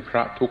าเห็นพร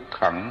ะทุก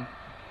ขัง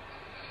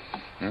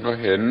มันก็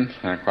เห็น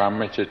ความ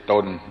ไม่ใช่ต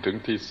นถึง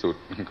ที่สุด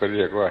ก็เ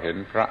รียกว่าเห็น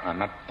พระอ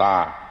นัตตา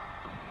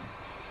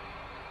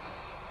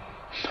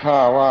ถ้า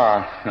ว่า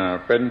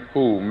เป็น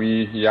ผู้มี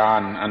ญา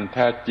ณอันแ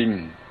ท้จริง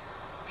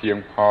เพียง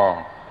พอ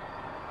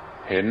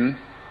เห็น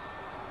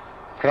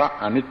พระ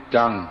อนิจ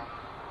จัง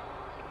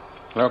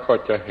แล้วก็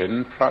จะเห็น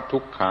พระทุ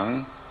กขัง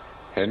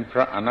เห็นพร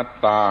ะอนัต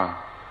ตา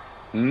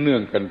เนื่อ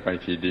งกันไป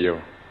ทีเดียว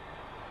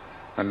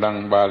ดัง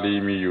บาลี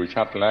มีอยู่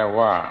ชัดแล้ว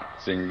ว่า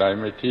สิ่งใด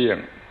ไม่เที่ยง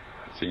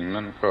สิ่ง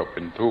นั้นก็เป็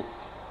นทุกข์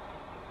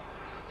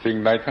สิ่ง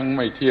ใดทั้งไ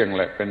ม่เที่ยงแ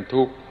ละเป็น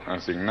ทุกข์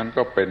สิ่งนั้น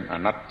ก็เป็นอ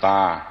นัตต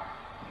า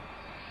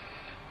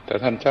แต่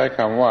ท่านใช้ค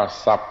ำว่า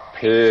สัพเพ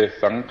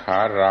สังขา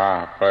รา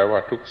แปลว่า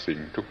ทุกสิ่ง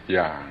ทุกอ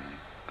ย่าง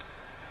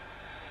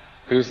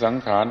คือสัง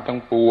ขารทั้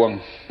งปวง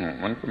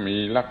มันก็มี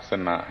ลักษ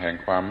ณะแห่ง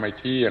ความไม่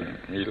เที่ยง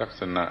มีลัก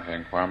ษณะแห่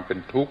งความเป็น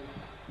ทุกข์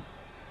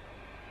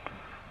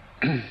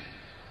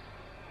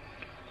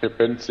จะเ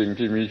ป็นสิ่ง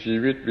ที่มีชี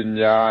วิตวิญ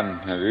ญาณ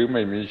หรือไ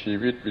ม่มีชี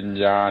วิตวิญ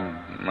ญาณ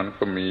มัน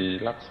ก็มี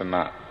ลักษณ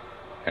ะ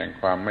แห่ง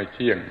ความไม่เ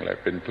ที่ยงและ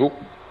เป็นทุกข์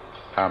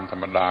ตามธร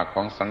รมดาข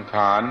องสังข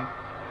าร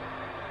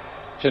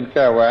เช่นแ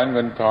ก้วแหวนเ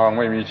งินทอง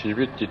ไม่มีชี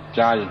วิตจิตใ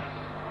จ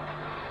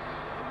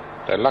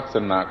แต่ลักษ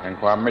ณะแห่ง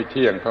ความไม่เ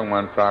ที่ยงของมั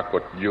นปราก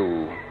ฏอยู่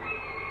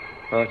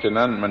เพราะฉะ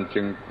นั้นมัน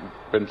จึง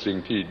เป็นสิ่ง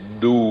ที่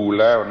ดู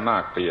แล้วน่า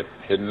เกลียด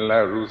เห็นแล้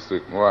วรู้สึ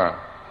กว่า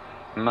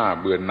น่า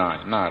เบื่อหน่าย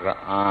น่าระ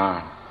อา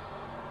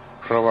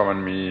เพราะว่ามัน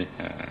มี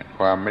ค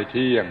วามไม่เ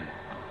ที่ยง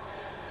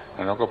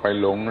เราก็ไป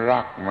หลง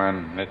รักมัน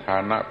ในฐา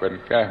นะเป็น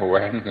แก้วแหว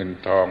นเงิน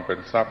ทองเป็น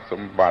ทรัพย์ส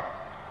มบัติ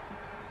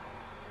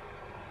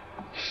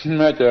แ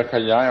ม้จะข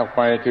ยายออกไ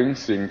ปถึง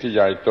สิ่งที่ให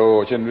ญ่โต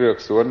เช่นเลือก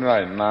สวนไร่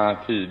นา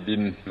ที่ดิ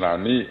นเหล่า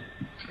นี้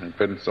เ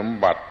ป็นสม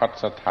บัติพั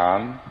สถาน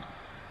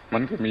มั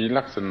นก็มี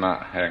ลักษณะ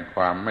แห่งค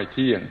วามไม่เ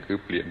ที่ยงคือ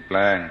เปลี่ยนแปล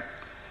ง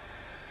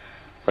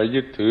ไป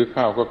ยึดถือเ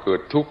ข้าก็เกิ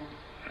ดทุกข์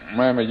แ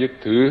ม้ไม่ยึด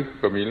ถือ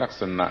ก็มีลัก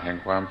ษณะแห่ง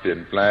ความเปลี่ย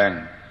นแปลง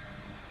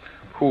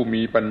ผู้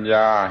มีปัญญ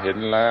าเห็น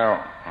แล้ว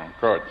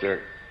ก็จะ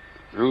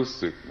รู้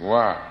สึก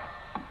ว่า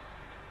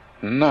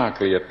น่าเ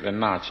กลียดและ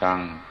น่าชัง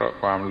เพราะ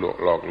ความห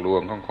ลอกลว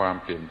งของความ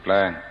เปลี่ยนแปล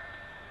ง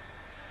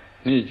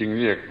นี่จึง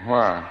เรียก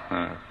ว่า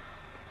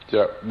จ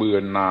ะเบื่อ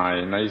หน่าย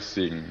ใน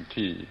สิ่ง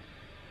ที่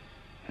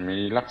มี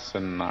ลักษ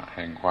ณะแ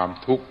ห่งความ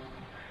ทุกข์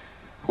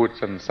พูด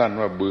สั้นๆ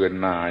ว่าเบื่อ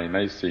หน่ายใน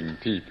สิ่ง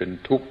ที่เป็น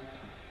ทุกข์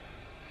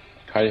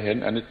ใครเห็น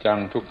อนิจจัง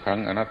ทุกขัง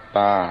อนัตต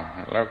า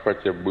แล้วก็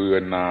จะเบื่อ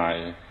หน่าย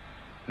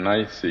ใน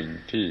สิ่ง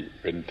ที่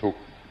เป็นทุก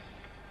ข์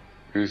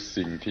คือ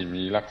สิ่งที่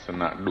มีลักษ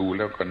ณะดูแ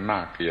ล้วก็น่า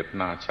เกลียด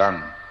น่าชัง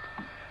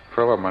เพร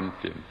าะว่ามันเ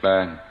ปลี่ยนแปล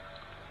ง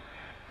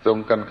ตรง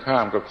กันข้า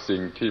มกับสิ่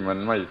งที่มัน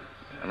ไ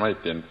ม่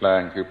เปลี่ยนแปล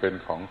งคือเป็น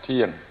ของเ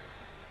ที่ยง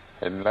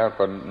เห็นแล้ว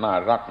ก็น่า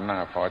รักน่า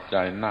พอใจ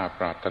น่าป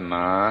รารถน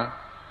า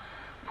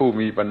ผู้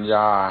มีปัญญ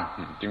า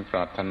จึงปร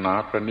ารถนา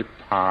พระนิพ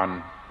พาน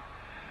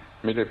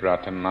ไม่ได้ปรา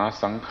รถนา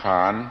สังข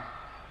าร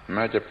แ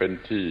ม้จะเป็น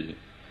ที่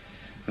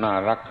น่า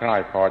รักใคร่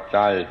พอใจ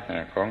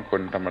ของค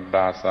นธรรมด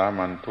าสา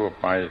มัญทั่ว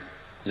ไป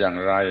อย่าง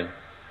ไร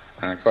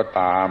ก็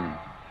ตาม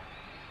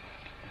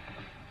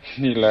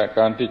นี่แหละก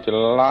ารที่จะ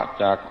ละ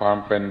จากความ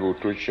เป็นบุ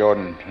ตุชน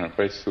ไป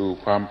สู่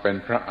ความเป็น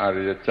พระอ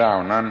ริยเจ้า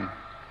นั้น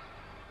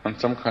มัน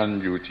สำคัญ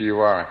อยู่ที่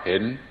ว่าเห็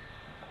น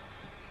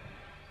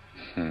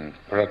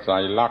พระไตร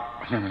ลักษณ์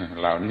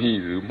เหล่านี้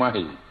หรือไม่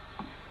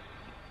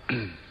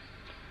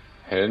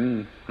เห็น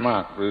มา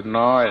กหรือ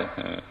น้อย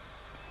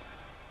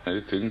หรือ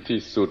ถึงที่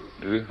สุด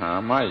หรือหา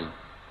ไม่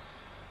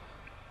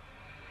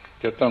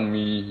จะต้อง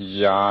มี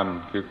ญาณ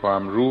คือควา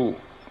มรู้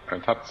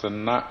ทัศ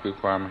นะคือ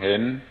ความเห็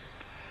น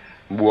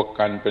บวก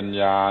กันเป็น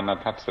ญาณ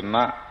ทัศน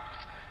ะ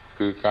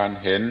คือการ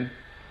เห็น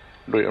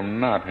โดยอ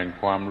ำนาจแห่ง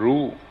ความ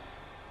รู้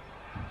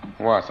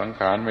ว่าสัง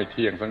ขารไม่เ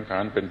ที่ยงสังขา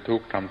รเป็นทุ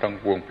กข์ธรรมทั้ง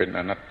ปวงเป็นอ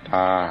นัตต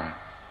า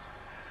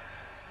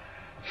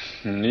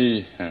นี่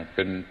เ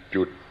ป็น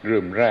จุดเ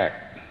ริ่มแรก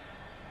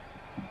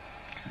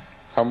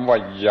คำว่า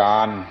ญา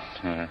ณ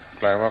แ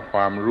ปลว่าคว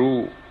ามรู้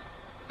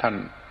ท่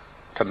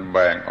านแ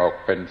บ่งออก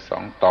เป็นสอ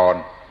งตอน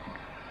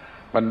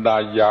บรรดา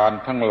ญาณ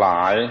ทั้งหล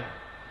าย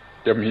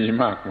จะมี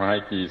มากมาย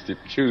กี่สิบ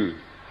ชื่อ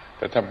แ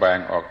ต่ถ้าแบ่ง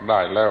ออกได้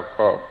แล้ว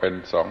ก็เป็น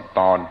สองต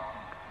อน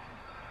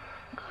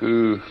คื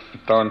อ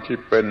ตอนที่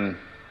เป็น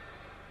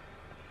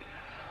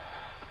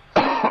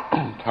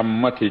ธรร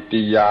มทิฏ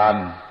ฐิญาณ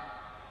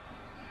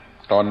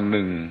ตอนห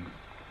นึ่ง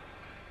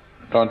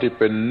ตอนที่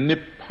เป็นนิ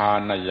พพา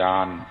นญา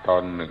ณตอ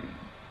นหนึ่ง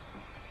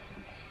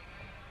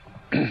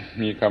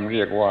มีคำเ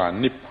รียกว่า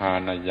นิพพา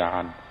นญา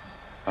ณ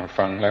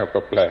ฟังแล้วก็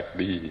แปลก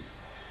ดี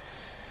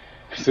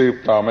สืบ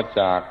ต่อมา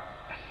จาก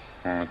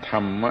ธร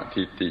รม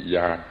ทิฏฐิญ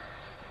าณ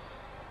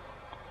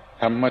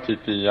ธรรมทิฏ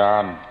ฐิญา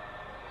ณ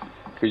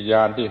คือญ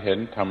าณที่เห็น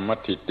ธรรม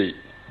ทิฏฐิ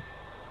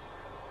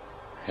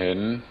เห็น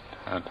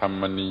ธรร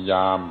มนิย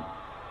าม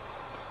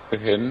คือ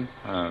เห็น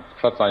พ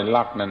ระไตร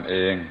ลักษณ์นั่นเอ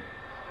ง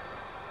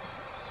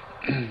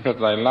พระไ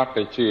ตรลักษณ์ไ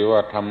ด้ชื่อว่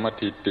าธรรม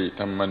ทิฏฐิ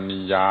ธรรมนิ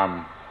ยาม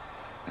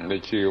ได้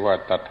ชื่อว่า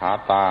ตถา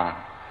ตา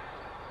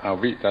อ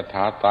วิตถ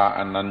าตาอ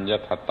นัญญ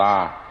ตตา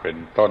เป็น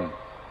ต้น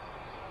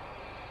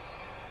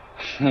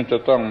จะ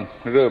ต้อง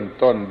เริ่ม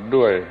ต้น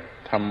ด้วย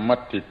ธรรม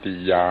ทิฏฐิ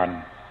ญาณ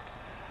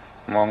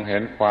มองเห็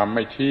นความไ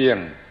ม่เที่ยง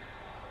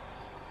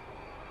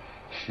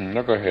แ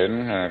ล้วก็เห็น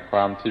คว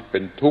ามที่เป็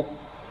นทุกข์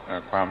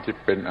ความที่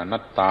เป็นอนั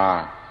ตตา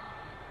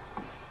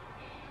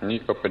นี่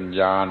ก็เป็น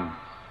ญาณ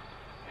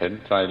เห็น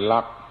ไตร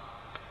ลักษณ์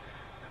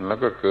แล้ว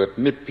ก็เกิด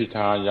นิพพิท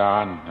ายา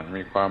น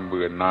มีความเ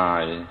บื่อหน่า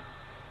ย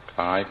ค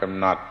ลายกำ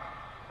หนัด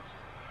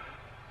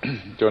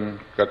จน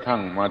กระทั่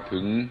งมาถึ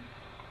ง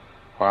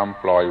ความ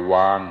ปล่อยว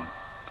าง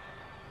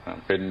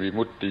เป็นวิ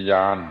มุตติญ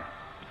าณ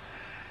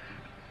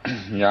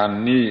ญาณ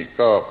นี้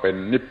ก็เป็น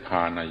นิพพ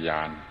านญ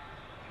าณ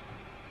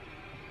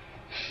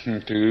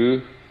ถือ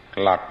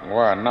หลัก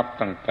ว่านับ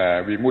ตั้งแต่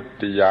วิมุต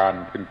ติญาณ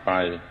ขึ้นไป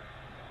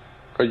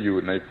ก็อยู่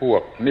ในพว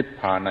กนิพ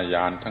พานญ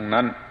าณทั้ง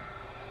นั้น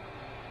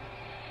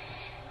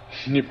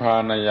นิพพา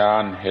นญา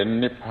ณเห็น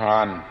นิพพา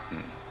น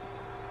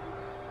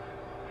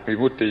วิ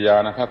มุตติญา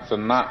ณทัศ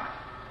นะ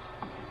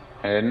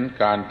เห็น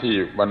การที่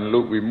บรรลุ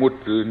วิมุตติ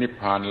หรือนิพ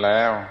พานแ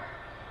ล้ว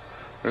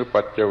หรือ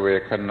ปัจเจเว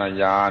คขณ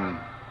ญาณ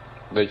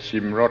ได้ชิ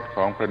มรสข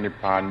องพระนิพ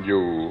พานอ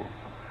ยู่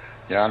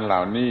ญาณเหล่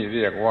านี้เ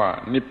รียกว่า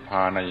นิพพ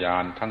านญา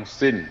ณทั้ง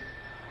สิ้น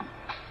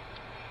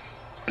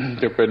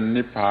จะเป็น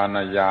นิพพาน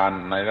ญาณ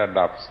ในระ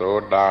ดับโส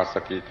ดาส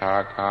กิทา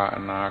คาอ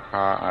นาค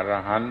าอร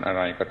หันต์อะไ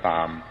รก็ต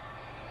าม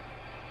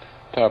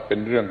ถ้าเป็น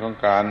เรื่องของ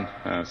การ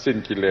สิ้น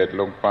กิเลส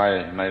ลงไป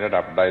ในระ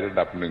ดับใดระ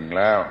ดับหนึ่งแ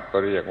ล้วก็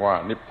เรียกว่า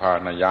นิพพา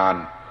นญาณ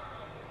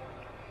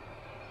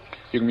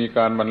จึงมีก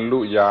ารบรรลุ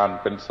ญาณ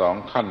เป็นสอง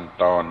ขั้น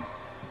ตอน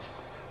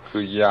คื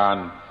อญาณ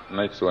ใ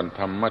นส่วน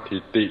ธรรมทิ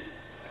ฏฐิ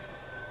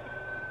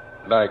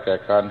ได้แก่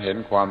การเห็น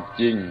ความ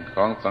จริงข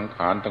องสังข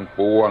ารทั้งป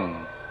วง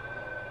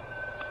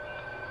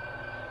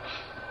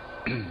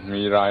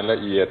มีรายละ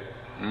เอียด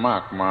มา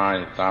กมาย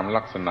ตาม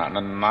ลักษณะ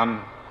นั้น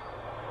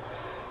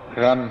ๆค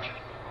รั้น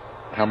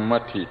ธรรม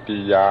ทิฏฐิ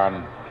ญาณ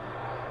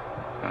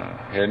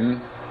เห็น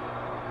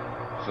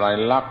ไตร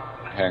ลักษณ์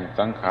แห่ง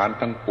สังขาร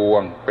ทั้งปว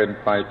งเป็น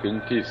ไปถึง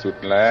ที่สุด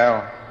แล้ว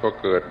ก็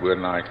เกิดเบื่อ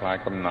หน่ายคลาย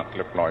กำหนัดแล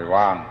ะปล่อยว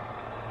าง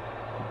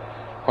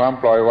ความ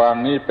ปล่อยวาง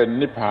นี้เป็น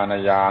นิพพาน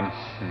ญาณ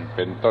เ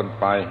ป็นต้น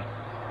ไป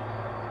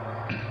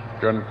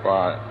จนกว่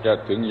าจะ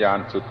ถึงญาณ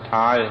สุด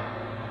ท้าย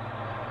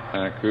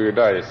คือไ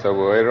ด้เส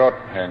วยรส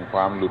แห่งคว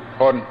ามหลุด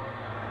พ้น